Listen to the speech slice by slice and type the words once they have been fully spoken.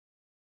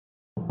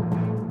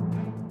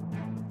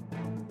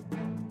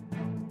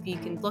you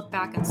can look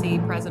back and see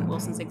President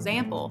Wilson's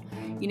example.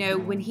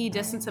 When he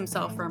distanced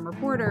himself from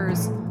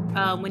reporters,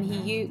 when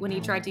he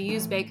tried to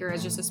use Baker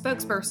as just a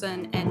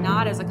spokesperson and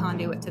not as a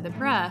conduit to the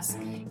press,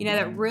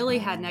 that really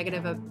had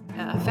negative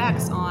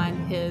effects on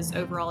his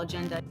overall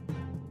agenda.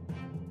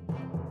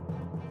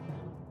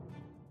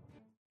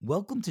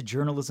 Welcome to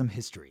Journalism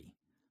History,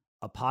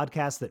 a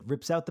podcast that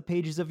rips out the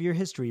pages of your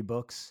history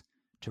books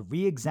to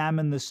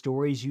re-examine the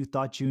stories you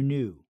thought you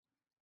knew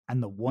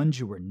and the ones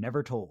you were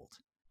never told.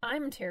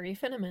 I'm Terry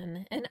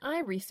Finneman, and I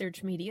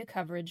research media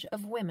coverage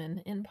of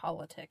women in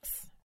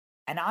politics.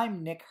 And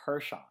I'm Nick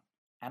Hirshon,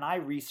 and I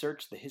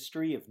research the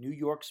history of New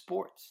York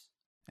sports.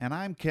 And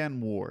I'm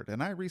Ken Ward,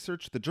 and I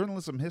research the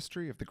journalism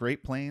history of the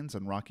Great Plains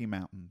and Rocky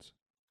Mountains.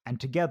 And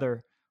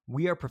together,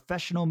 we are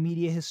professional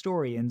media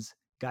historians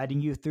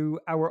guiding you through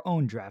our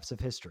own drafts of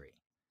history.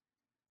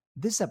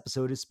 This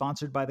episode is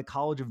sponsored by the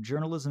College of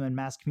Journalism and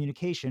Mass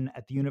Communication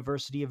at the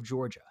University of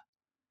Georgia.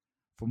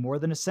 For more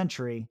than a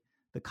century,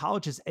 the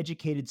college has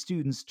educated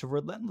students to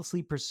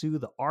relentlessly pursue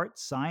the art,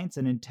 science,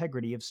 and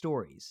integrity of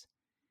stories.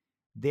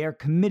 They are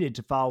committed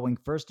to following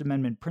First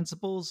Amendment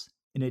principles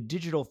in a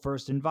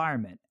digital-first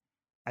environment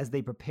as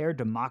they prepare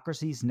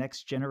democracy's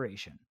next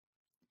generation.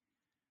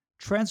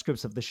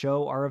 Transcripts of the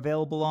show are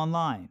available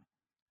online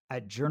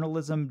at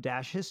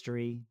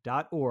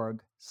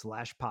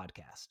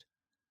journalism-history.org/podcast.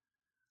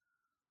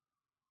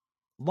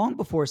 Long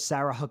before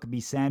Sarah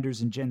Huckabee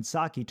Sanders and Jen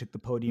Psaki took the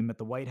podium at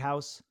the White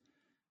House,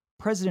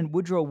 President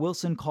Woodrow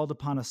Wilson called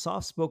upon a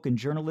soft-spoken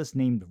journalist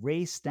named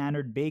Ray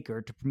Stannard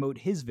Baker to promote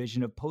his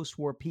vision of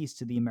post-war peace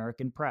to the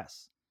American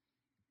press.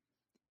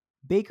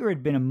 Baker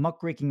had been a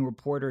muckraking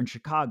reporter in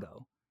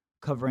Chicago,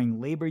 covering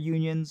labor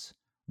unions,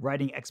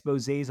 writing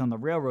exposés on the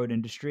railroad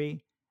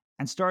industry,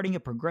 and starting a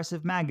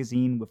progressive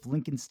magazine with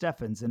Lincoln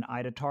Steffens and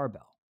Ida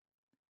Tarbell.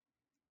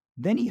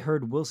 Then he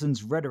heard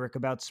Wilson's rhetoric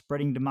about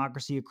spreading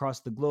democracy across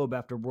the globe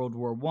after World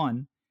War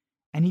I,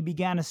 and he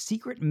began a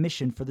secret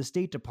mission for the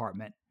State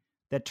Department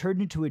that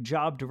turned into a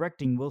job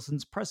directing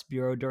Wilson's press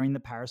bureau during the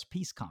Paris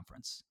Peace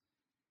Conference.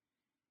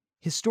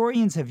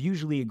 Historians have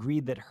usually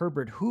agreed that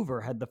Herbert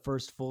Hoover had the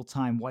first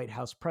full-time White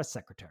House press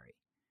secretary.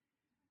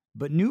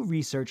 But new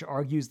research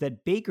argues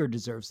that Baker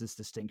deserves this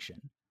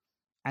distinction,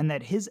 and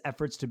that his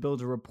efforts to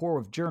build a rapport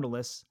with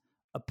journalists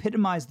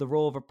epitomize the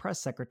role of a press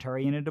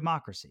secretary in a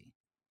democracy.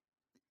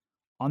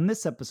 On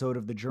this episode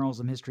of the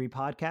Journalism History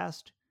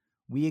Podcast,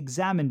 we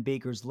examine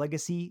Baker's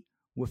legacy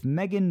with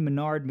Megan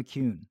Menard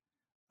McCune,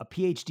 a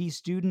PhD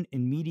student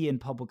in Media and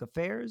Public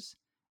Affairs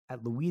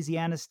at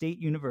Louisiana State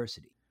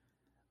University.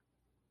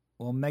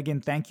 Well,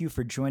 Megan, thank you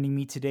for joining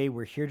me today.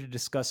 We're here to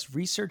discuss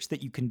research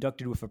that you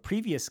conducted with a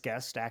previous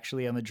guest,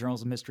 actually on the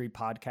Journalism History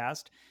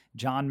Podcast,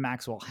 John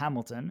Maxwell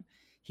Hamilton.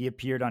 He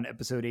appeared on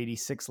episode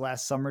 86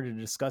 last summer to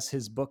discuss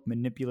his book,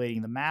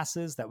 Manipulating the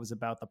Masses, that was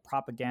about the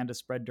propaganda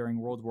spread during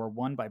World War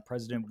I by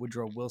President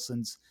Woodrow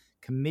Wilson's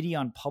Committee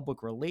on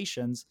Public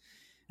Relations.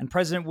 And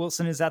President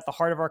Wilson is at the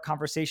heart of our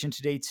conversation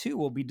today, too.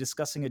 We'll be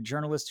discussing a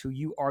journalist who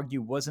you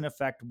argue was, in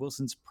effect,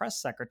 Wilson's press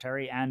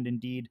secretary and,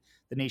 indeed,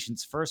 the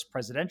nation's first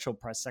presidential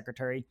press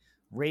secretary,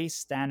 Ray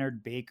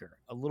Stannard Baker.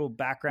 A little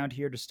background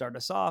here to start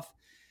us off.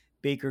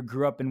 Baker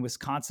grew up in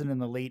Wisconsin in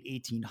the late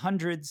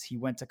 1800s. He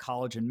went to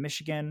college in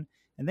Michigan,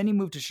 and then he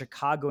moved to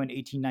Chicago in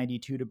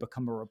 1892 to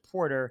become a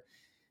reporter.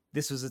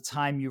 This was a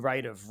time, you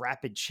write, of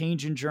rapid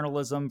change in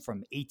journalism.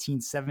 From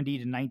 1870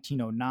 to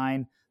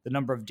 1909, the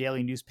number of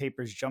daily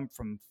newspapers jumped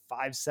from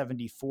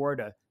 574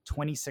 to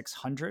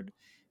 2,600,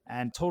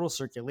 and total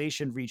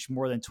circulation reached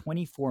more than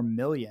 24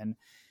 million.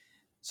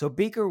 So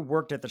Baker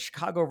worked at the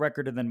Chicago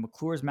Record and then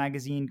McClure's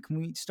Magazine. Can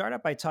we start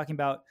out by talking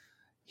about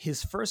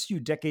his first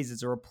few decades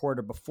as a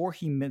reporter before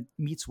he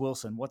meets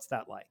Wilson? What's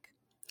that like?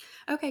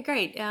 Okay,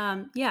 great.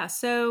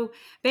 So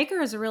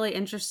Baker is a really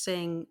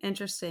interesting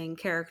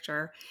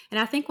character. And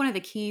I think one of the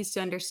keys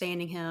to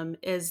understanding him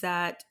is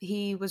that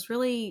he was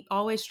really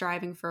always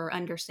striving for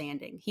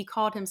understanding. He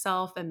called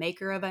himself a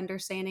maker of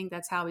understanding.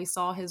 That's how he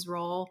saw his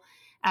role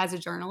as a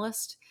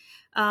journalist.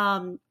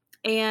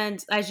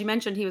 And as you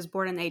mentioned, he was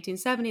born in the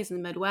 1870s in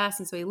the Midwest.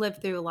 And so he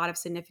lived through a lot of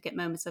significant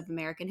moments of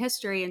American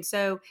history. And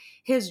so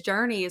his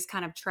journey is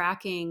kind of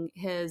tracking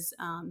his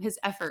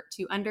effort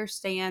to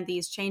understand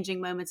these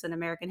changing moments in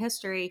American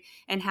history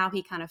and how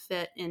he kind of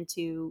fit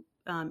into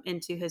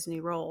his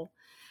new role.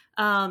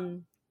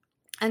 And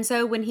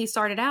so when he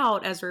started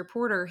out as a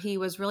reporter, he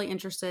was really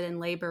interested in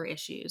labor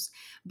issues,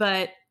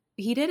 but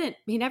he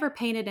never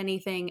painted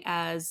anything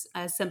as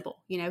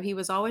simple. He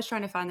was always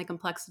trying to find the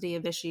complexity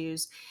of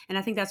issues. And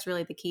I think that's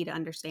really the key to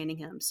understanding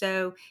him.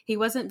 So he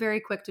wasn't very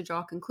quick to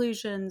draw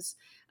conclusions,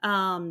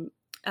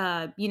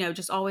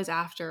 just always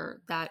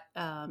after that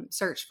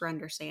search for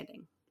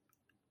understanding.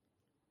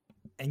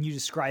 And you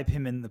describe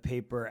him in the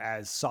paper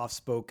as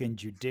soft-spoken,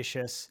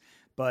 judicious,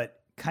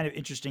 but kind of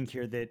interesting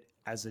here that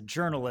as a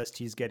journalist,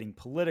 he's getting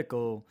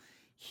political.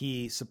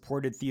 He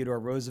supported Theodore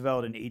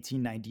Roosevelt in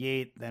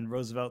 1898. Then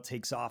Roosevelt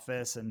takes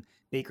office and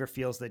Baker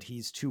feels that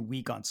he's too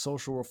weak on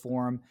social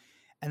reform.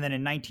 And then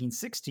in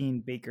 1916,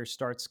 Baker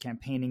starts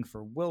campaigning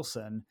for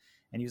Wilson.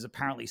 and he was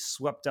apparently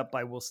swept up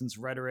by Wilson's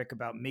rhetoric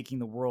about making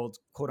the world,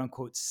 quote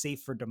unquote,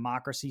 safe for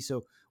democracy.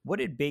 So what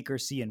did Baker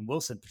see in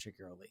Wilson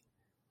particularly?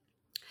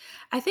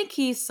 I think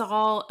he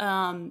saw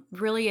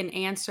really an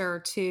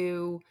answer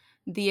to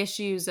the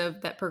issues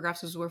that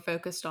progressives were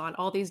focused on,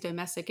 all these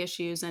domestic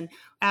issues, and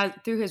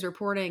through his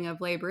reporting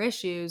of labor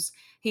issues,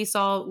 he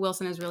saw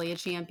Wilson as really a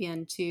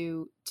champion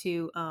to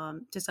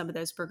some of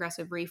those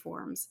progressive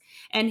reforms.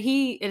 And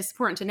it's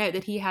important to note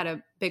that he had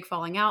a big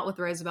falling out with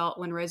Roosevelt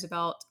when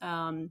Roosevelt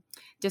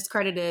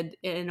discredited,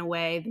 in a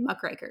way, the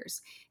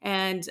muckrakers,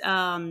 and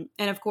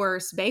of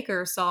course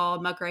Baker saw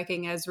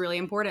muckraking as really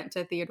important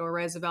to Theodore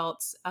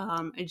Roosevelt's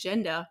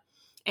agenda.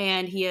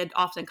 And he had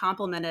often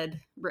complimented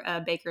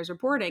Baker's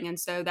reporting. And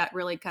so that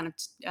really kind of,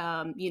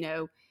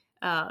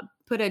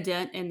 put a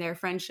dent in their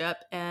friendship.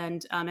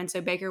 And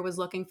so Baker was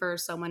looking for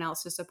someone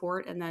else to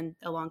support. And then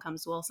along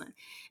comes Wilson.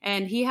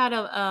 And he had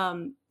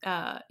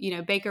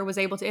Baker was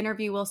able to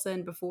interview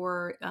Wilson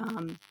before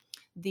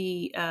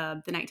the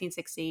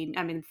 1916,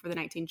 for the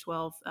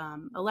 1912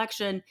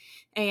 election.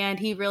 And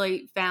he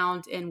really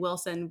found in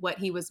Wilson what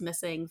he was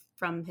missing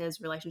from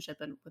his relationship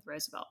with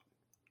Roosevelt.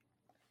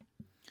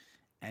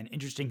 And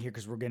interesting here,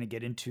 because we're going to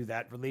get into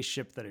that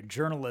relationship that a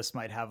journalist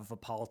might have with a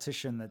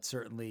politician, that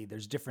certainly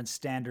there's different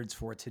standards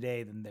for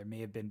today than there may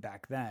have been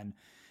back then.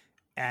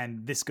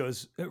 And this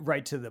goes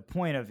right to the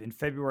point of, in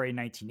February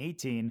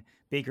 1918,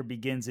 Baker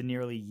begins a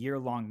nearly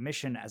year-long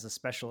mission as a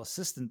special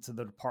assistant to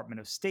the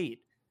Department of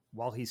State.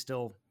 While he's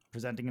still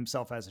presenting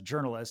himself as a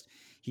journalist,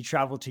 he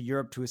traveled to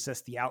Europe to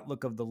assess the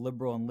outlook of the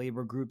liberal and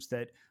labor groups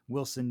that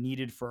Wilson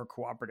needed for a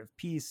cooperative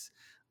peace.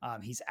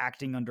 He's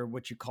acting under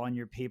what you call in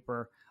your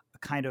paper a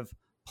kind of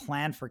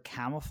plan for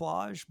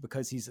camouflage,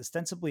 because he's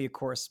ostensibly a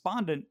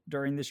correspondent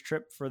during this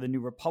trip for the New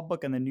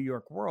Republic and the New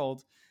York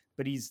World,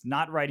 but he's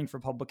not writing for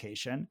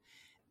publication.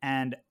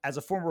 And as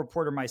a former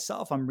reporter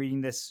myself, I'm reading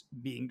this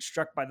being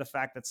struck by the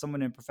fact that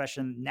someone in a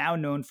profession now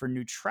known for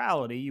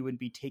neutrality, you would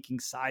be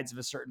taking sides of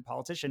a certain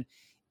politician,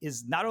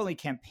 is not only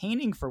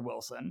campaigning for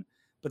Wilson,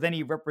 but then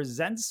he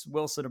represents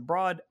Wilson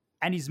abroad,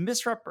 and he's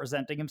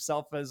misrepresenting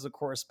himself as a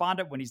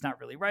correspondent when he's not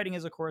really writing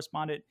as a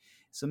correspondent.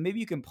 So maybe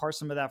you can parse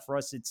some of that for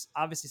us. It's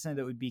obviously something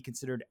that would be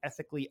considered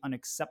ethically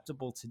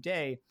unacceptable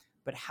today.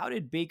 But how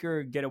did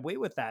Baker get away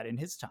with that in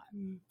his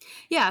time?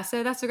 Yeah,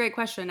 so that's a great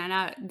question.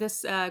 And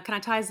this kind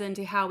of ties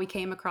into how we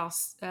came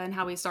across and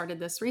how we started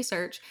this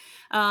research.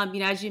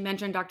 As you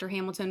mentioned, Dr.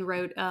 Hamilton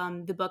wrote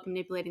the book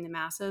Manipulating the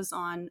Masses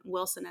on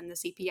Wilson and the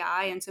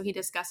CPI. And so he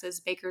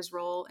discusses Baker's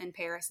role in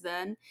Paris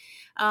then.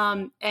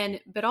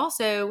 But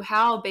also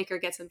how Baker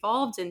gets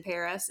involved in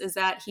Paris is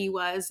that he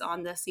was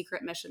on the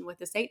secret mission with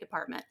the State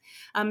Department.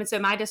 And so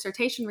my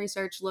dissertation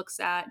research looks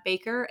at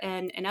Baker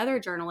and other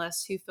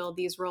journalists who filled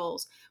these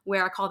roles,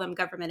 where I call them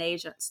government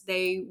agents.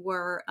 They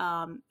were,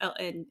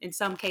 in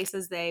some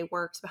cases, they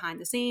worked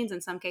behind the scenes.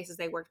 In some cases,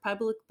 they worked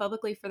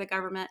publicly for the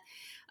government.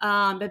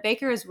 But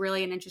Baker is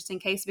really an interesting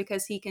case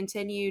because he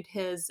continued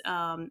his,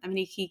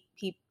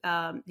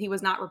 he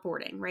was not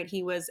reporting, right?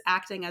 He was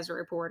acting as a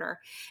reporter.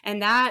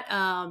 And that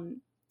plan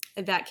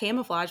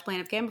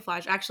of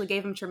camouflage actually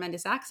gave him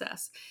tremendous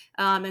access.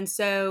 And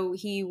so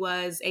he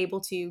was able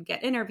to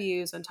get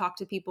interviews and talk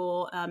to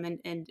people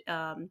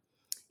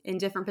in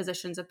different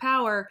positions of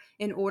power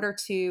in order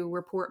to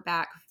report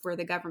back for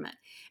the government.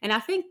 And I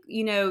think,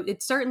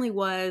 it certainly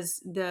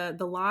was the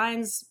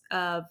lines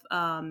of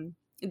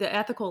the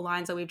ethical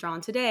lines that we've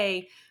drawn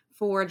today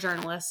for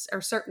journalists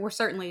were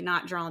certainly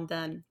not drawn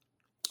then.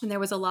 And there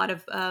was a lot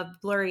of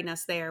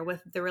blurriness there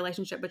with the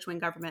relationship between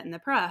government and the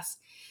press.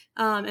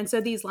 And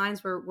so these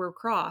lines were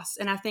crossed.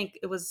 And I think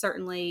it was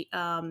certainly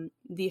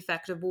the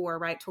effect of war,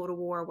 right? Total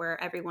war,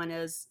 where everyone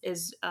is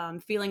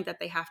feeling that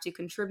they have to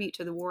contribute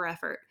to the war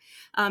effort.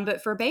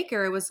 But for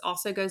Baker, it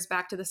also goes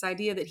back to this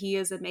idea that he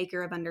is a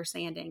maker of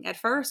understanding. At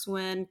first,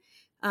 when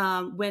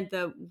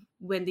the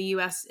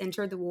U.S.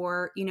 entered the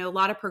war, a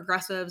lot of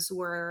progressives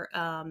were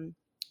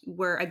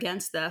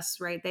against this,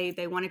 right?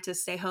 They wanted to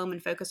stay home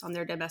and focus on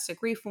their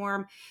domestic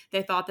reform.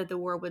 They thought that the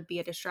war would be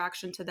a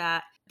distraction to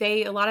that.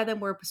 A lot of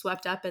them were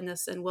swept up in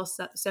this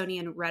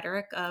Wilsonian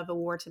rhetoric of a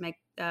war to make,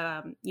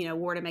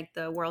 war to make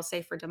the world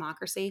safe for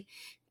democracy.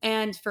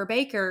 And for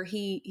Baker,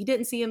 he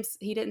didn't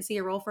see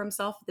a role for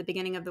himself at the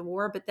beginning of the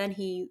war, but then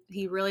he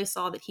really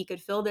saw that he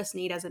could fill this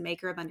need as a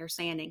maker of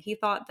understanding. He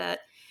thought that,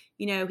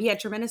 he had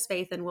tremendous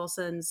faith in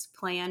Wilson's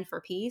plan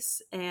for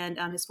peace and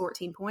his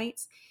 14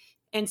 points.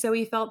 And so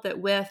he felt that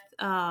with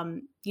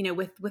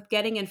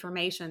getting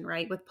information,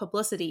 right, with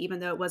publicity, even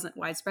though it wasn't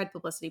widespread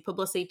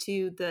publicity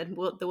to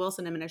the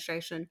Wilson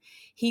administration,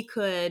 he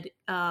could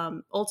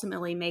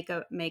ultimately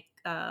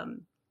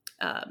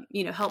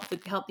help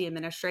the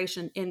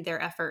administration in their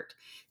effort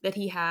that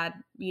he had,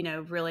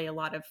 really a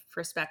lot of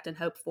respect and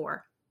hope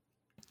for.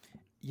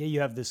 Yeah, you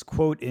have this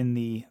quote in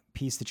the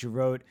piece that you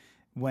wrote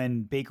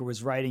when Baker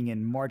was writing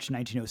in March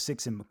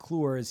 1906 in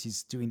McClure's.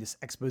 He's doing this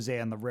expose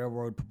on the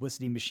railroad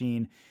publicity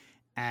machine.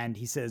 And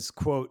he says,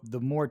 quote, "The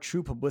more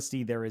true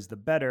publicity there is, the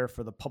better,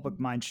 for the public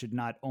mind should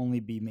not only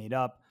be made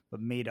up,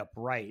 but made up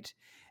right."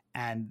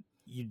 And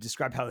you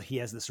describe how he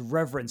has this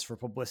reverence for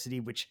publicity,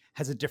 which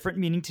has a different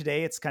meaning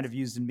today. It's kind of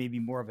used in maybe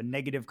more of a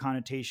negative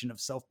connotation of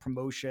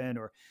self-promotion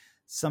or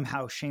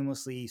somehow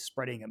shamelessly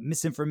spreading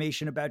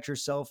misinformation about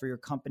yourself or your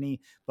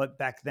company. But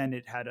back then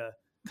it had a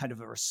kind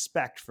of a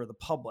respect for the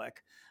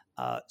public.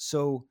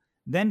 So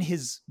then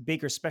his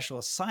Baker special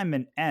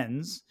assignment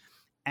ends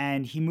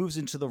and he moves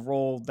into the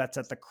role that's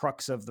at the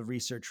crux of the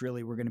research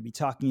really we're going to be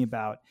talking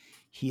about.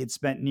 He had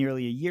spent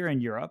nearly a year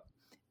in Europe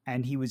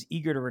and he was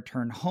eager to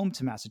return home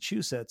to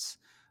Massachusetts,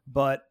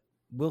 but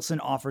Wilson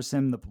offers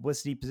him the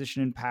publicity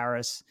position in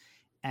Paris,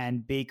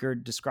 and Baker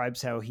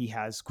describes how he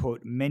has,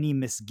 quote, many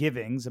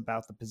misgivings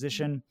about the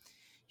position.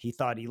 He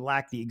thought he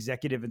lacked the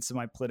executive and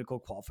semi-political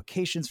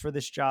qualifications for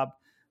this job,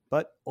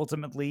 but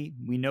ultimately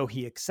we know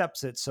he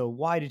accepts it. So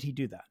why did he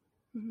do that?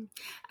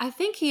 I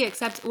think he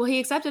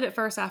accepted it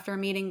first after a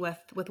meeting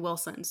with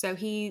Wilson. So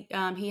he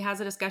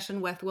has a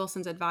discussion with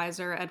Wilson's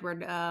advisor,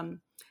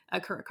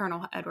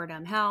 Colonel Edward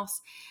M.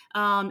 House,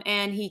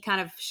 and he kind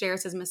of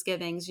shares his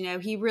misgivings.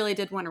 He really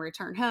did want to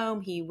return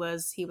home. He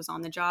was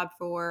on the job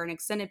for an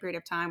extended period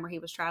of time where he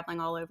was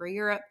traveling all over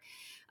Europe.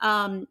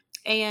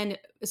 And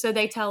so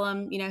they tell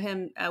him,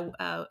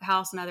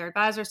 House and other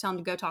advisors tell him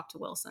to go talk to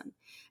Wilson.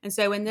 And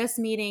so in this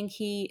meeting,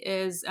 he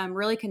is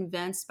really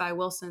convinced by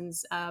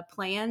Wilson's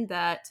plan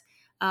that,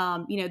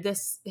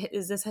 this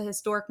is a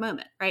historic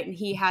moment, right? And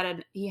he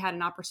had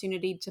an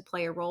opportunity to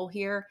play a role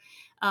here.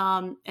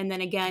 And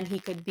then again, he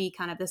could be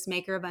kind of this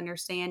maker of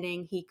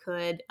understanding. He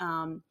could,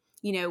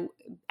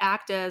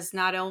 act as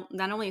not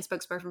only a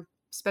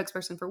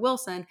spokesperson for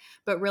Wilson,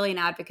 but really an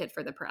advocate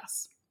for the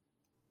press.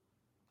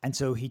 And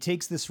so he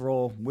takes this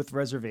role with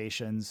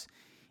reservations.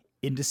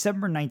 In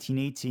December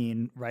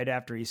 1918, right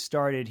after he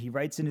started, he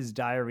writes in his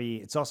diary.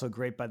 It's also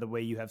great, by the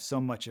way, you have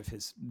so much of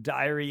his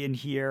diary in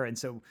here. And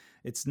so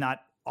it's not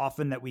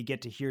often that we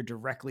get to hear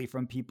directly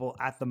from people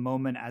at the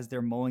moment as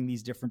they're mulling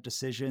these different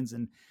decisions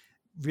and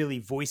really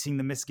voicing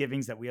the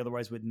misgivings that we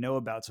otherwise would know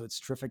about. So it's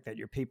terrific that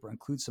your paper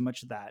includes so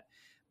much of that.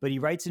 But he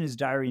writes in his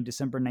diary in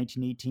December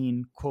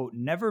 1918, quote,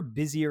 never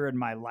busier in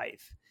my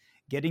life,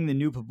 getting the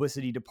new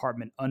publicity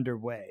department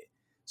underway.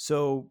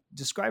 So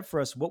describe for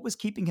us, what was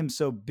keeping him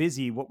so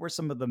busy? What were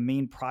some of the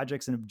main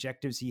projects and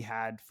objectives he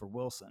had for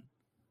Wilson?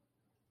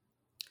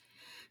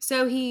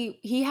 So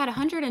he had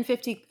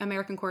 150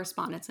 American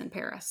correspondents in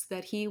Paris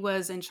that he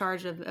was in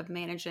charge of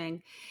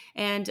managing.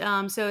 And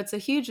so it's a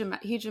huge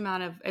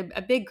amount of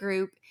a big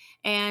group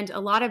and a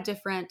lot of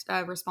different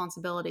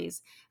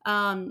responsibilities.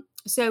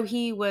 So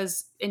he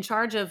was in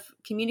charge of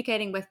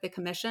communicating with the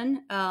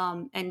commission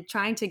and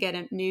trying to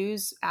get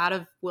news out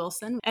of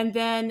Wilson. And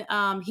then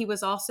he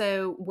was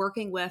also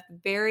working with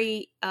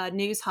very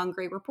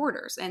news-hungry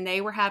reporters, and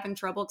they were having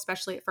trouble,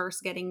 especially at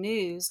first, getting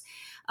news.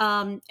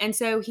 And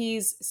so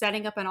he's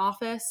setting up an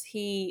office.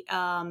 He's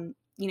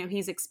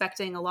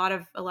expecting a lot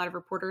of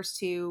reporters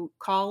to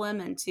call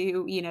him and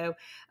to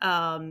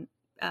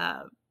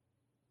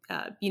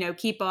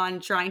keep on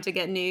trying to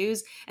get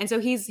news. And so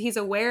he's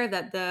aware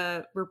that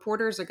the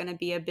reporters are going to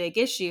be a big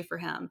issue for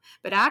him.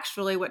 But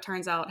actually what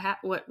turns out,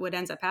 what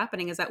ends up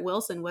happening is that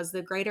Wilson was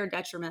the greater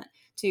detriment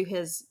to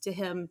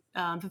him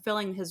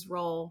fulfilling his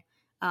role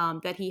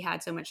that he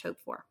had so much hope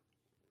for.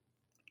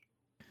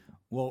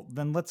 Well,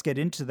 then let's get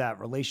into that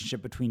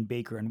relationship between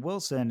Baker and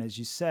Wilson. As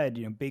you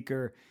said,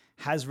 Baker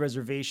has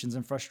reservations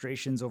and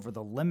frustrations over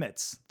the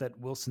limits that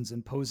Wilson's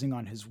imposing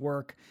on his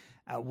work.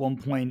 At one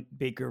point,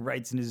 Baker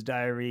writes in his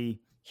diary,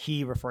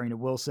 he, referring to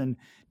Wilson,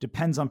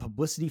 depends on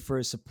publicity for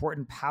his support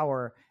and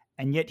power,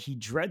 and yet he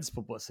dreads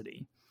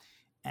publicity.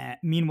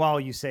 Meanwhile,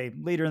 you say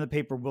later in the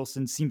paper,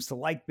 Wilson seems to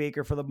like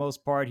Baker for the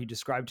most part. He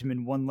described him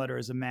in one letter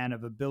as a man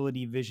of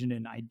ability, vision,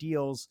 and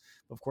ideals.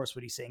 Of course,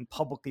 what he's saying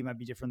publicly might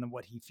be different than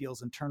what he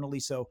feels internally.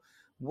 So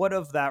what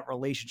of that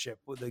relationship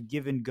with the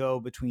give and go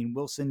between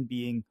Wilson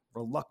being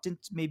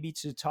reluctant maybe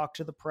to talk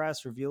to the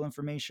press, reveal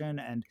information,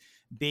 and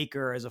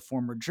Baker as a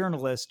former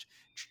journalist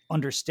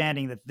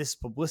understanding that this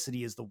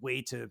publicity is the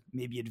way to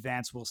maybe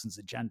advance Wilson's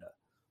agenda?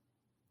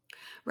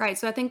 Right.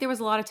 So I think there was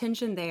a lot of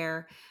tension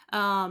there.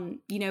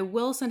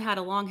 Wilson had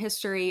a long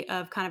history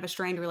of kind of a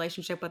strained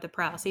relationship with the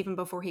press, even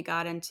before he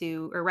got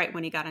into, or right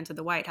when he got into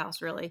the White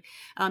House, really.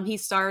 He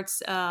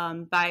starts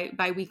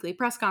by weekly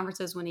press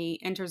conferences when he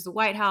enters the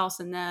White House,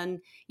 and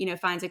then,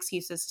 finds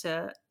excuses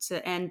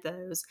to end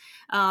those.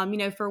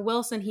 For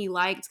Wilson, he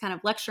liked kind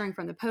of lecturing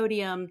from the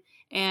podium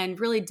and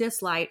really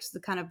disliked the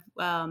kind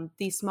of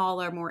these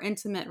smaller, more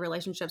intimate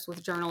relationships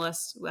with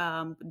journalists,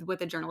 with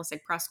the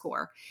journalistic press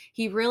corps.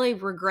 He really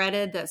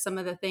regretted that some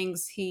of the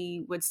things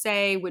he would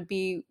say would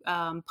be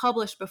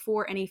published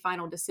before any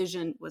final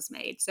decision was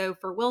made. So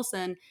for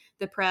Wilson,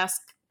 the press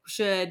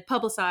should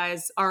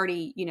publicize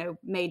already,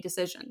 made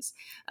decisions.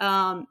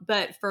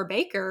 But for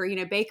Baker,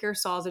 Baker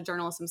saw, as a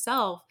journalist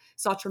himself,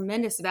 saw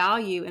tremendous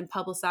value in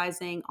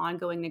publicizing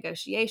ongoing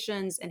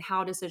negotiations and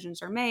how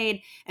decisions are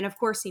made. And of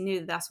course, he knew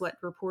that that's what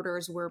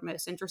reporters were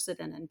most interested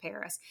in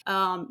Paris.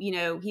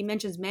 He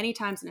mentions many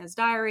times in his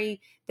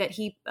diary that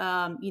he,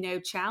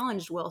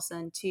 challenged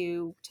Wilson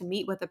to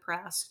meet with the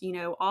press,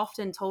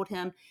 often told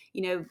him,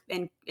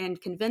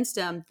 and convinced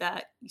him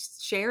that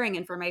sharing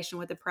information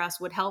with the press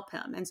would help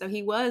him. And so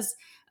he was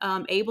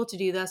able to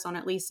do this on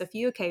at least a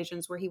few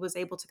occasions, where he was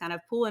able to kind of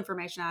pull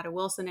information out of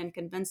Wilson and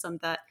convince him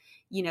that,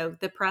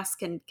 the press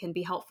can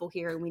be helpful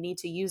here, and we need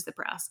to use the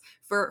press.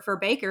 For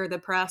Baker, the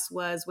press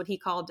was what he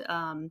called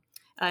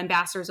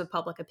ambassadors of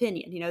public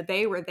opinion.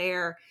 They were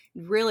there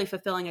really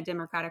fulfilling a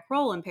democratic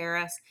role in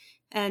Paris.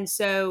 And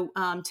so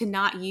to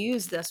not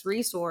use this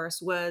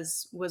resource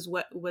was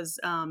what was,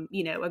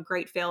 a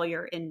great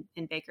failure in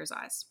Baker's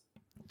eyes.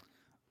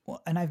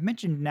 Well, and I've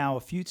mentioned now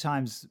a few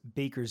times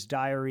Baker's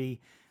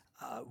diary.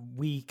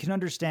 We can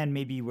understand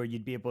maybe where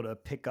you'd be able to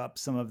pick up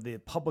some of the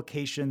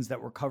publications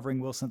that were covering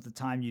Wilson at the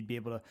time. You'd be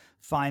able to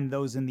find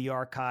those in the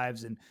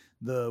archives, and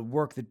the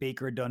work that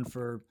Baker had done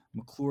for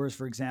McClure's,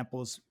 for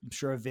example, is, I'm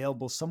sure,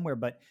 available somewhere.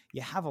 But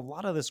you have a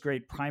lot of this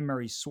great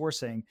primary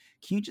sourcing.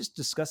 Can you just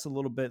discuss a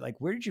little bit, like,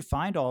 where did you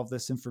find all of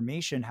this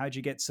information? How did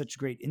you get such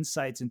great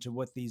insights into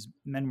what these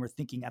men were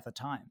thinking at the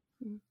time?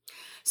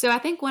 So I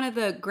think one of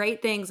the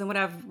great things, and what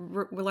I've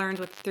learned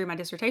through my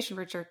dissertation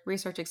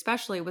research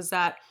especially, was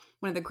that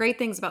one of the great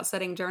things about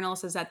studying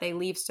journalists is that they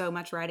leave so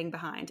much writing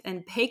behind.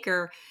 And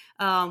Baker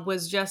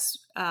was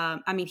just,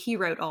 he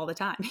wrote all the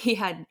time. He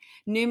had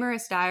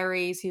numerous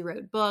diaries. He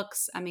wrote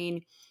books.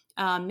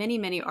 Many,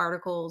 many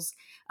articles.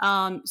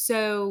 Having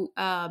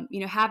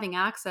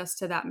access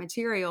to that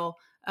material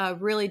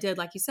really did,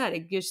 like you said,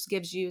 it just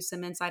gives you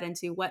some insight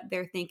into what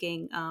they're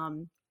thinking,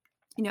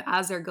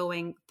 as they're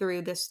going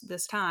through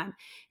this time.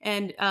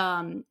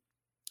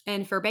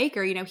 And for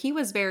Baker, he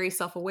was very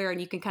self-aware,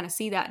 and you can kind of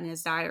see that in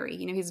his diary.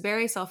 He's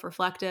very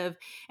self-reflective.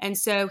 And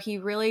so he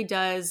really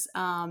does,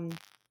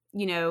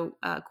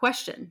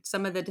 question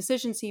some of the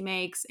decisions he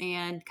makes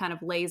and kind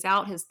of lays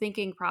out his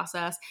thinking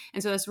process.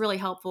 And so it's really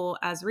helpful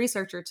as a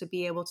researcher to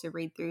be able to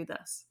read through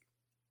this.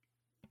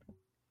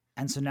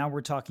 And so now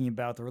we're talking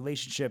about the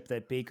relationship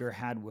that Baker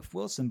had with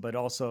Wilson, but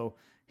also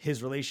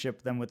his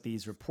relationship then with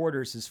these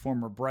reporters, his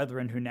former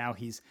brethren, who now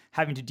he's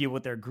having to deal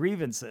with their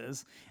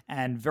grievances.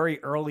 And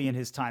very early in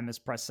his time as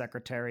press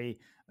secretary,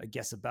 I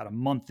guess about a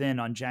month in,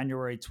 on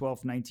January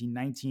 12th,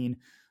 1919,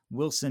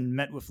 Wilson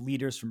met with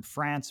leaders from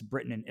France,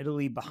 Britain, and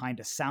Italy behind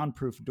a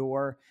soundproof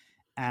door.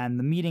 And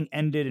the meeting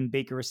ended, and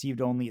Baker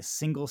received only a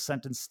single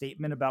sentence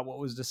statement about what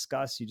was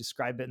discussed. You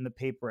describe it in the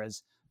paper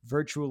as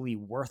virtually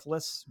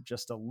worthless,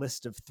 just a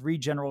list of 3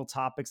 general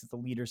topics that the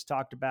leaders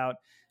talked about,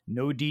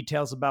 no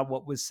details about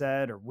what was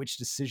said or which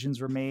decisions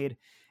were made.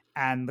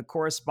 And the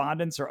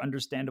correspondents are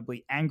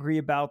understandably angry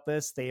about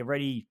this. They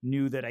already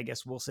knew that, I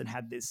guess, Wilson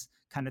had this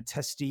kind of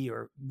testy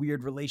or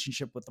weird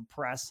relationship with the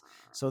press,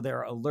 so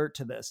they're alert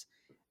to this.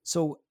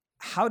 So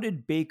how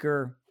did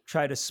Baker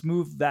try to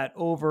smooth that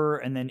over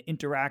and then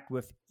interact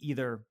with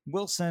either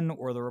Wilson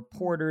or the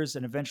reporters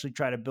and eventually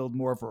try to build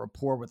more of a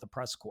rapport with the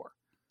press corps?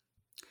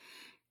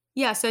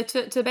 Yeah, so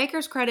to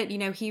Baker's credit,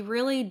 he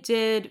really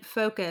did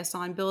focus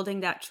on building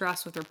that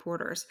trust with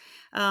reporters.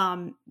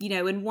 In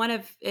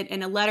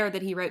a letter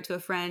that he wrote to a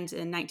friend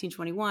in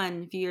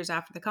 1921, a few years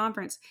after the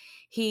conference,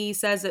 he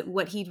says that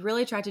what he'd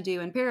really tried to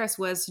do in Paris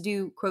was to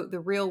do, quote, the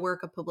real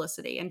work of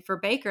publicity. And for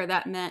Baker,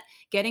 that meant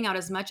getting out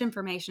as much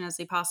information as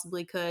he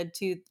possibly could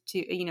to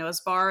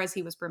as far as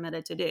he was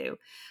permitted to do.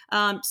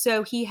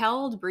 So he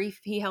held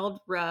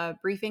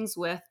briefings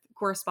with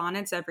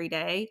correspondents every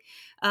day.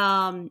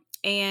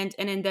 And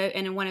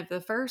in one of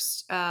the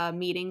first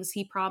meetings,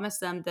 he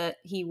promised them that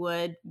he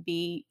would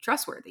be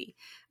trustworthy.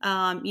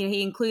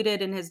 He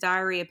included in his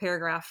diary a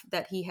paragraph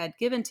that he had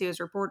given to his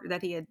reporter,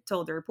 that he had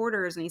told the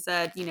reporters, and he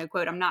said,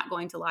 quote, "I'm not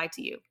going to lie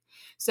to you."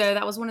 So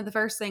that was one of the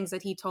first things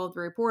that he told the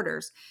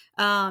reporters.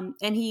 And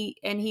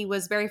he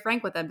was very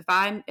frank with them.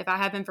 If I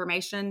have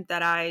information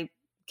that I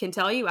can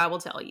tell you, I will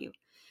tell you.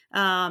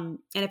 And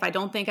if I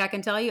don't think I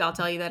can tell you, I'll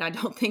tell you that I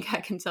don't think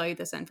I can tell you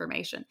this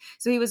information.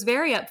 So he was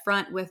very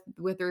upfront with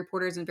the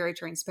reporters and very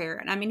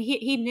transparent.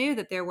 He knew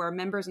that there were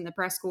members in the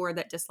press corps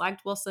that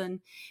disliked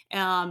Wilson,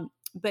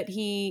 but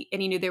he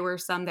knew there were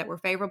some that were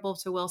favorable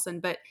to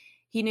Wilson, but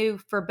he knew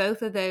for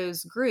both of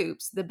those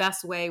groups, the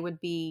best way would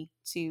be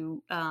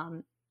to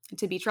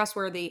be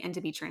trustworthy and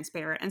to be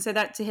transparent. And so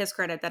that, to his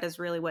credit, that is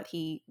really what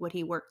he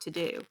worked to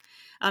do.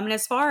 And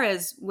as far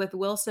as with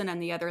Wilson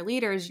and the other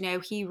leaders,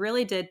 he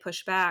really did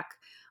push back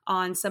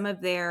on some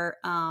of their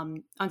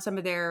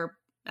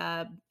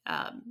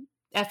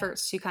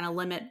efforts to kind of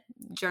limit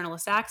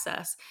journalist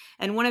access.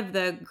 And one of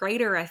the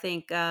greater, I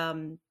think,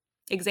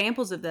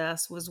 examples of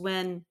this was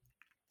when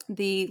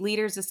the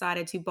leaders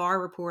decided to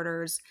bar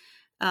reporters,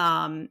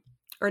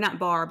 or not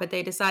bar, but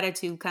they decided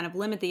to kind of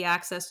limit the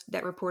access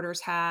that reporters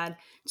had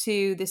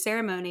to the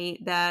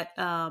ceremony that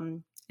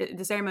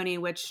the ceremony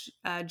in which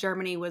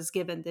Germany was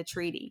given the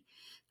treaty.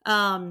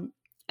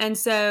 And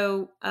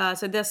so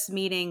this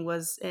meeting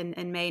was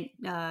in May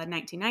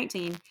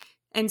 1919.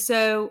 And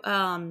so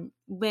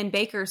when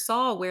Baker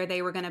saw where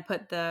they were going to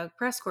put the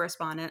press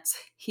correspondents,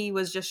 he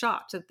was just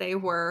shocked that they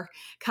were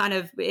kind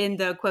of in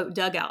the, quote,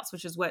 dugouts,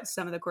 which is what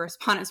some of the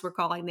correspondents were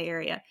calling the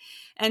area.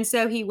 And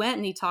so he went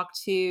and he talked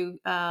to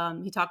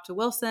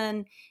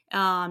Wilson.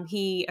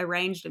 He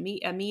arranged a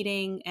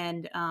meeting,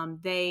 and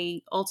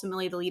the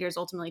leaders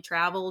ultimately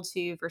traveled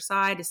to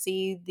Versailles to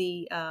see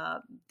the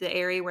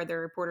area where the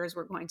reporters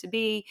were going to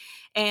be.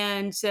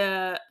 And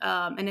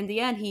in the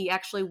end, he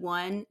actually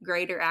won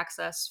greater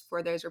access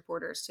for those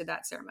reporters to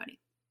that ceremony.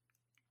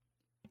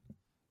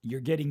 You're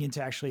getting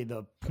into actually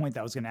the point that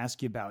I was going to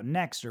ask you about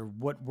next, or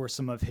what were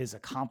some of his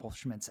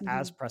accomplishments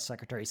as press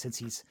secretary, since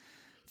he's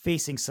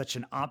facing such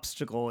an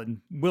obstacle,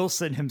 and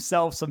Wilson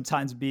himself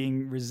sometimes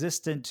being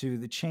resistant to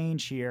the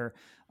change here.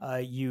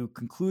 You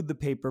conclude the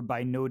paper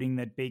by noting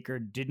that Baker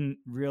didn't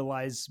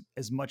realize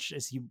as much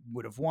as he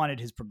would have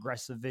wanted his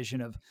progressive vision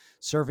of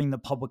serving the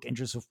public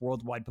interest of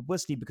worldwide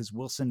publicity, because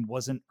Wilson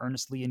wasn't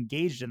earnestly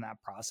engaged in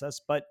that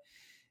process. But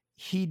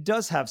he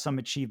does have some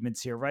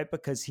achievements here, right?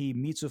 Because he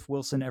meets with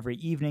Wilson every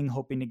evening,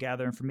 hoping to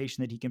gather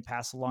information that he can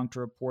pass along to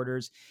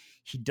reporters.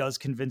 He does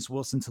convince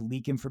Wilson to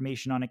leak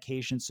information on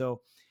occasion.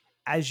 So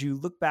as you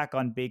look back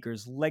on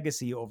Baker's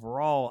legacy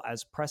overall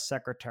as press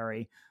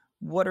secretary,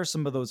 what are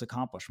some of those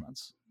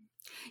accomplishments?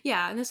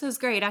 Yeah, this is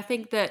great. I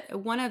think that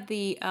one of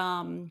the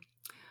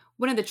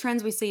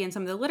trends we see in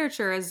some of the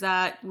literature is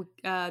that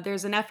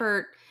there's an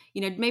effort,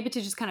 maybe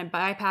to just kind of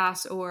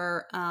bypass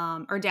or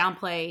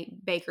downplay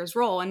Baker's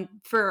role, and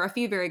for a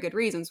few very good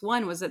reasons.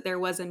 One was that there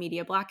was a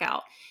media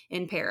blackout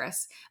in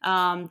Paris.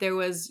 There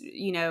was,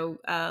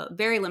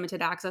 very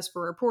limited access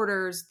for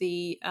reporters.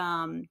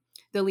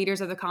 The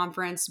leaders of the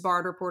conference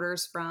barred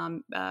reporters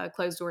from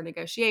closed-door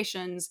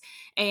negotiations,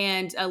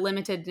 and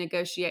limited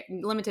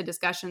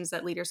discussions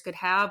that leaders could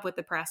have with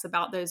the press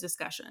about those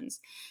discussions.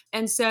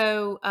 And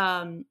so,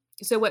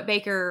 what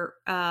Baker,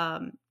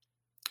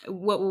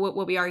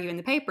 what we argue in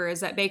the paper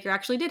is that Baker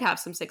actually did have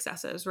some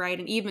successes, right?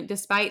 And even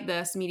despite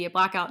this media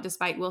blackout,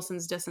 despite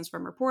Wilson's distance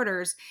from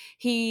reporters,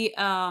 he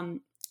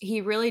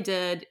really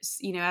did,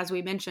 as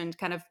we mentioned,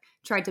 kind of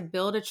tried to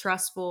build a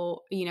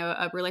trustful,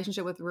 a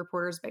relationship with the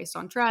reporters based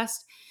on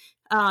trust.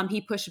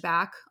 He pushed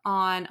back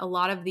on a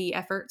lot of the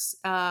efforts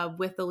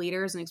with the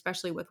leaders, and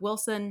especially with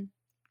Wilson.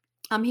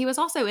 He was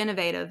also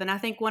innovative. And I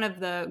think one of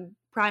the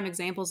prime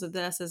examples of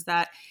this is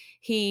that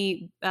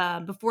he,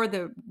 before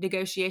the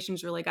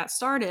negotiations really got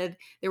started,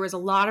 there was a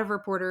lot of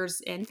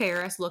reporters in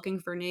Paris looking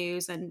for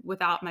news and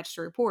without much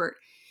to report.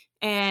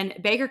 And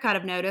Baker kind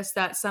of noticed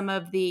that some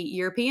of the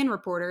European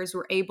reporters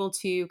were able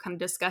to kind of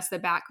discuss the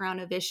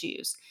background of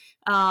issues,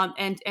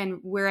 and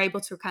we're able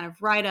to kind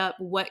of write up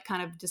what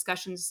kind of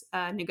discussions,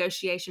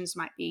 negotiations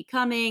might be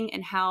coming,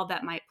 and how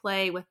that might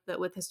play with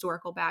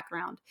historical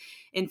background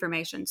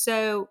information.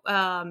 So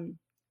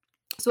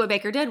what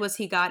Baker did was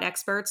he got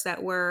experts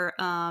that were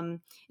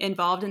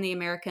involved in the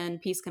American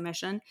Peace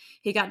Commission.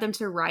 He got them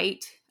to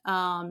write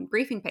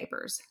briefing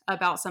papers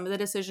about some of the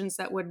decisions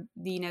that would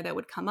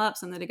come up,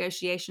 some of the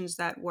negotiations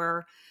that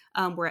were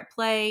at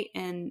play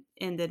in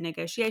the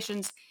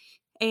negotiations,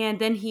 and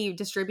then he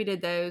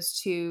distributed those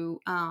to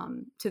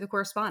the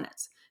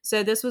correspondents.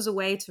 So this was a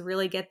way to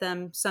really get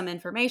them some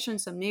information,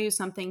 some news,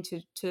 something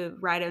to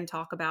write and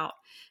talk about,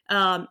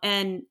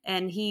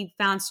 and he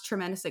found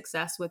tremendous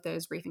success with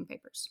those briefing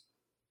papers.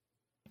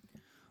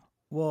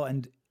 Well,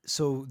 and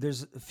so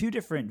there's a few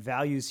different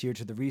values here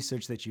to the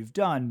research that you've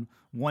done.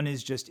 One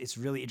is just, it's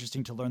really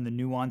interesting to learn the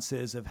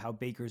nuances of how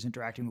Baker's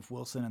interacting with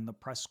Wilson and the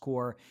press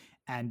corps,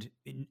 and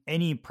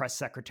any press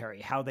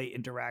secretary, how they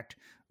interact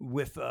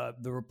with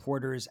the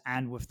reporters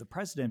and with the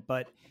president.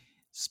 But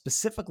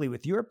specifically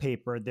with your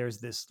paper, there's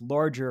this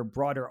larger,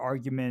 broader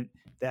argument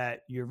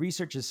that your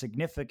research is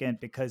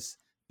significant because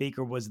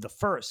Baker was the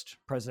first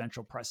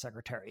presidential press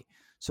secretary.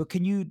 So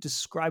can you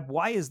describe,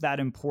 why is that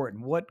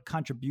important? What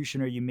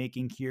contribution are you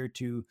making here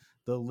to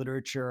the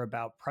literature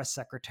about press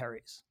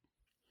secretaries?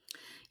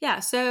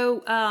 Yeah,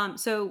 so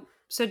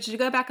to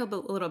go back a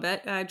little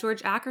bit,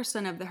 George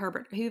Ackerson of the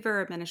Herbert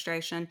Hoover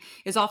administration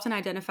is often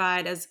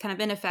identified as kind of,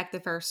 in effect, the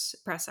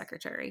first press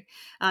secretary.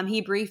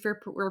 He briefed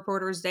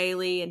reporters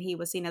daily, and he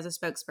was seen as a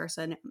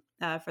spokesperson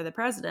for the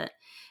president.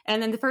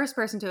 And then the first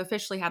person to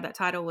officially have that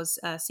title was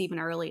Stephen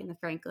Early in the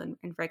Franklin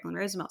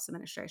Roosevelt's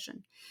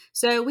administration.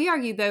 So we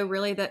argue, though,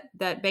 really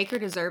that Baker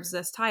deserves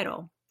this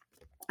title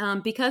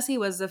because he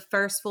was the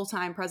first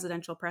full-time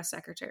presidential press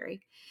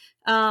secretary.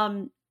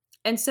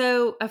 And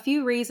so a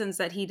few reasons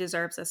that he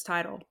deserves this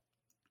title.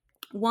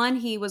 One,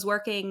 he was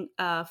working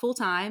full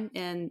time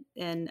in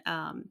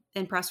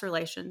press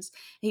relations.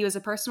 He was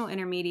a personal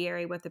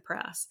intermediary with the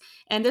press,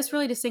 and this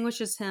really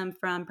distinguishes him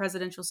from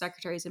presidential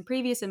secretaries in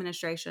previous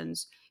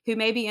administrations who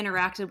maybe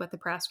interacted with the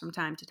press from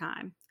time to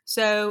time.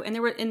 So, and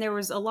there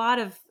was a lot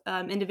of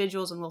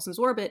individuals in Wilson's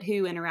orbit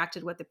who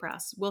interacted with the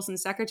press.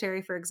 Wilson's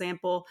secretary, for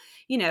example,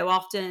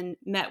 often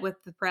met with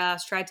the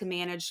press, tried to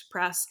manage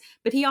press,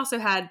 but he also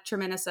had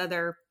tremendous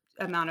other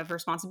amount of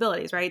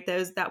responsibilities, right?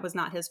 That was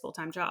not his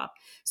full-time job.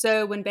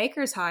 So when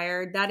Baker's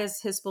hired, that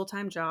is his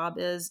full-time job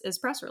is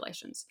press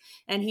relations,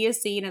 and he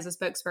is seen as a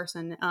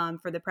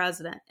spokesperson for the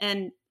president.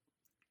 And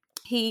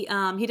he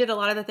did a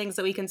lot of the things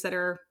that we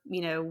consider,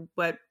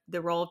 what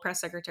the role of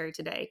press secretary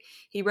today.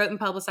 He wrote and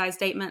publicized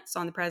statements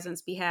on the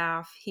president's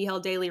behalf. He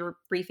held daily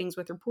briefings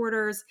with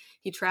reporters.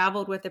 He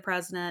traveled with the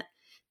president.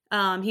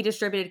 He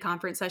distributed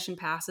conference session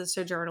passes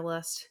to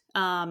journalists,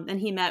 and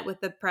he met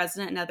with the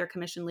president and other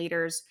commission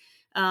leaders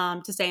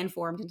to stay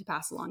informed and to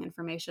pass along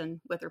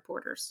information with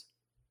reporters.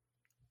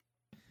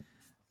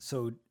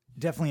 So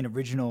definitely an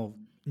original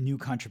new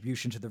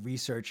contribution to the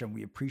research, and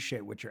we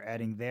appreciate what you're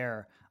adding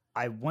there.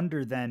 I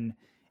wonder then,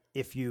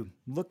 if you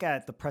look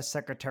at the press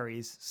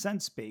secretaries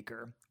since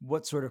Baker,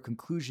 what sort of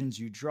conclusions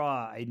you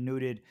draw. I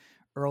noted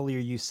earlier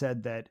you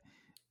said that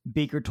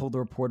Baker told the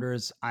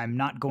reporters, "I'm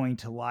not going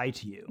to lie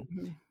to you."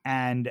 Mm-hmm.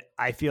 And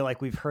I feel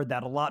like we've heard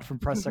that a lot from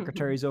press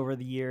secretaries over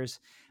the years.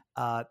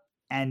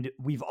 And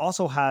we've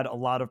also had a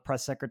lot of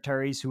press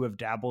secretaries who have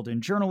dabbled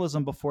in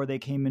journalism before they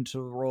came into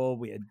the role.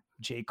 We had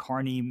Jay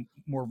Carney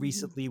more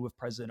recently with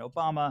President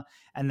Obama.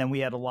 And then we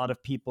had a lot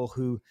of people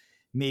who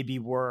maybe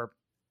were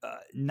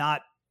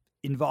not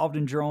involved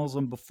in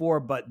journalism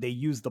before, but they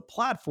used the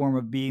platform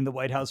of being the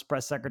White House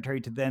press secretary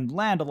to then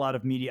land a lot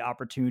of media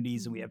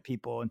opportunities. And we have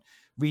people in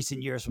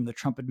recent years from the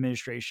Trump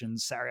administration,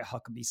 Sarah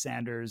Huckabee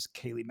Sanders,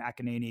 Kayleigh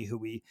McEnany, who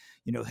we,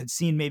 had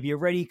seen maybe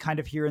already kind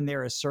of here and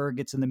there as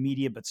surrogates in the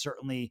media, but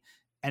certainly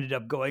ended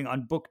up going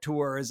on book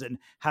tours and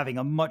having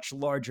a much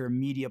larger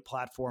media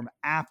platform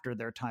after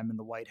their time in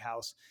the White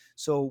House.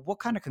 So what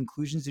kind of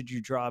conclusions did you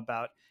draw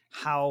about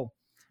how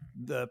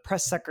the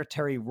press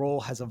secretary role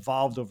has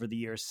evolved over the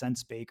years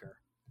since Baker?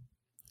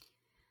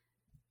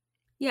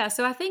 Yeah,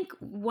 so I think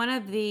one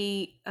of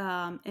the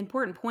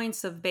important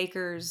points of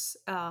Baker's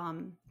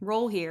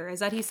role here is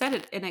that he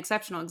set an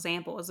exceptional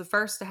example. As the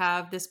first to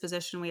have this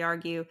position, we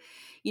argue,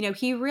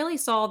 he really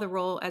saw the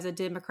role as a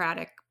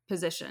democratic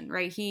position,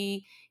 right?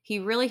 He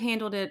really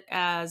handled it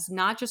as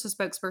not just a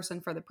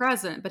spokesperson for the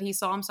president, but he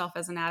saw himself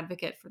as an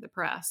advocate for the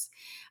press.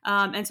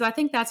 And so I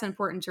think that's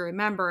important to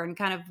remember. And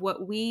kind of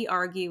what we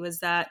argue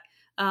is that,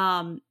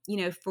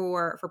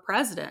 for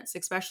presidents,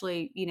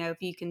 especially,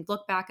 if you can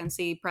look back and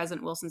see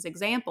President Wilson's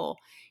example,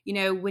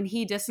 when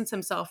he distanced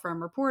himself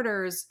from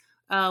reporters,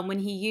 when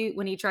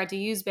he tried to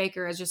use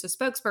Baker as just a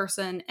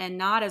spokesperson and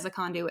not as a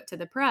conduit to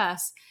the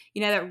press,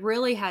 that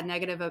really had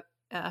negative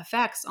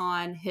effects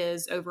on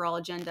his overall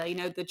agenda.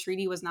 The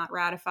treaty was not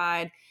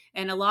ratified,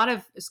 and a lot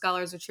of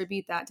scholars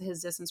attribute that to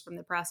his distance from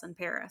the press in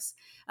Paris.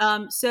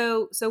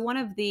 So one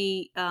of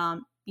the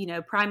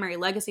primary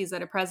legacies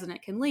that a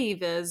president can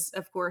leave is,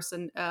 of course,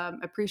 an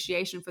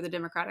appreciation for the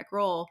democratic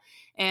role,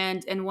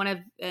 and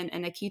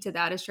a key to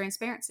that is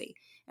transparency.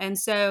 And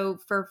so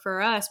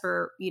for us,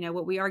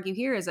 what we argue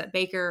here is that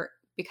Baker,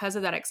 because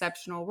of that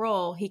exceptional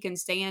role, he can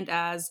stand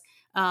as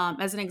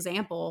an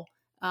example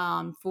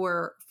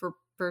for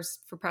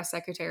press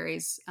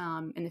secretaries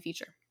in the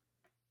future.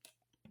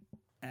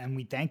 And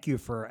we thank you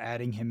for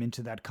adding him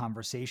into that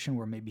conversation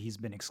where maybe he's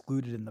been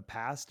excluded in the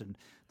past. And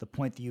the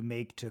point that you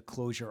make to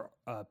close your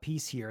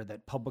piece here,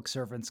 that public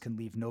servants can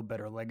leave no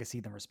better legacy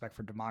than respect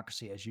for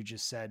democracy, as you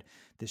just said,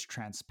 this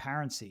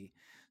transparency.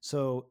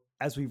 So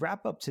as we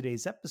wrap up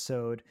today's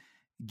episode,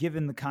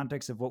 given the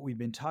context of what we've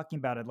been talking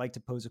about, I'd like to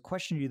pose a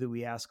question to you that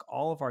we ask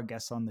all of our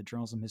guests on the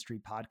Journalism History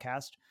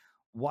podcast.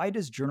 Why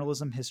does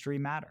journalism history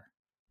matter?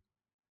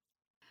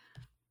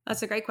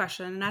 That's a great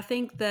question. And I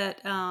think that,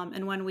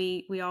 and one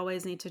we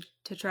always need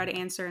to try to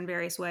answer in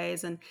various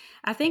ways. And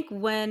I think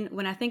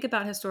when I think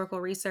about historical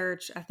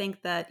research, I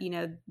think that,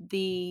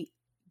 the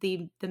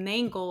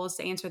main goal is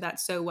to answer that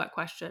 "so what"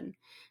 question.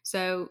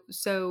 So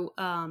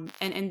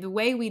and the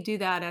way we do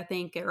that, I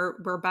think,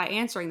 or by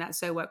answering that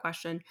 "so what"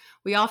 question,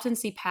 we often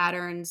see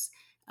patterns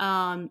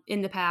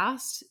in the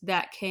past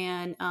that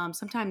can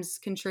sometimes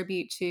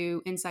contribute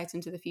to insights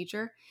into the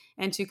future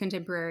and to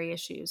contemporary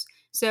issues.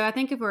 So I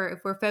think if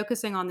we're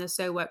focusing on the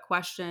 "so what"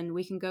 question,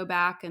 we can go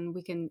back and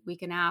we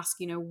can ask,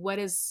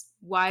 what's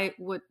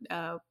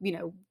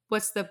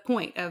the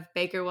point of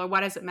Baker? Well,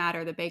 why does it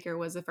matter that Baker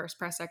was the first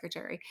press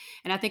secretary?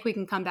 And I think we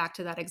can come back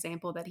to that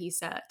example that he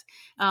set.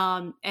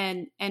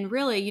 And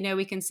really,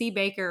 we can see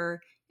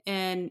Baker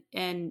in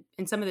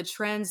some of the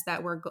trends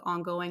that were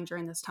ongoing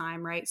during this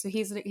time, right? So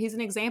he's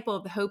an example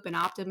of the hope and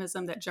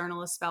optimism that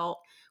journalists felt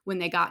when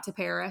they got to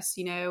Paris.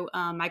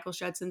 Michael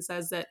Schudson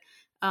says that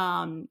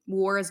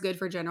war is good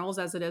for generals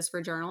as it is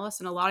for journalists,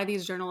 and a lot of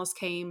these journalists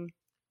came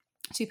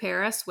to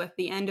Paris with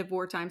the end of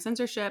wartime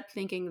censorship,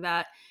 thinking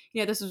that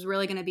this was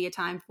really going to be a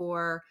time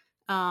for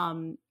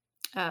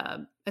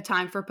a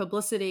time for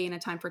publicity and a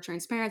time for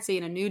transparency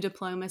and a new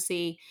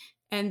diplomacy,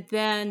 and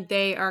then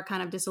they are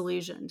kind of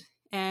disillusioned.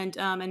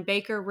 And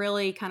Baker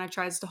really kind of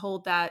tries to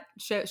hold that,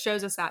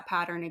 shows us that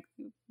pattern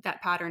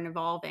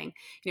evolving.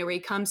 Where he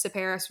comes to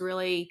Paris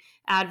really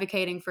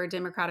advocating for a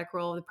democratic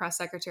role of the press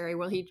secretary,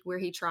 where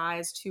he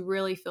tries to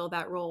really fill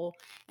that role,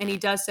 and he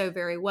does so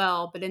very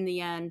well. But in the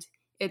end,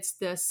 it's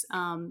this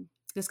kind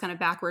of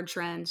backward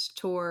trend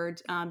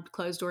toward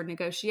closed door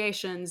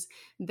negotiations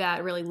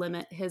that really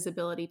limit his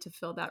ability to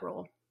fill that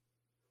role.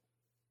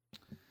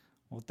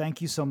 Well,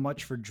 thank you so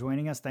much for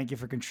joining us. Thank you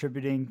for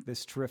contributing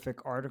this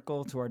terrific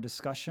article to our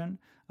discussion.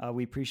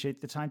 We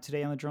appreciate the time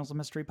today on the Journalism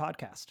History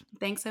Podcast.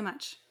 Thanks so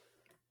much.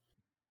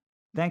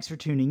 Thanks for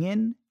tuning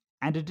in,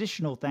 and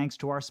additional thanks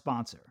to our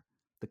sponsor,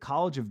 the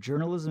College of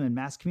Journalism and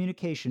Mass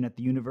Communication at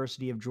the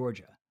University of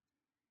Georgia.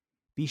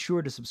 Be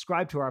sure to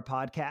subscribe to our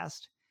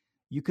podcast.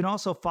 You can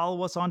also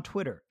follow us on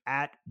Twitter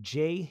at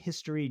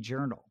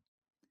JHistoryJournal.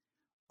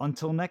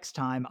 Until next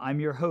time, I'm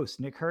your host,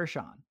 Nick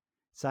Hirshon,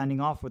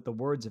 signing off with the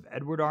words of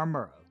Edward R.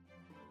 Murrow.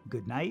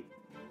 Good night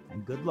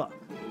and good luck.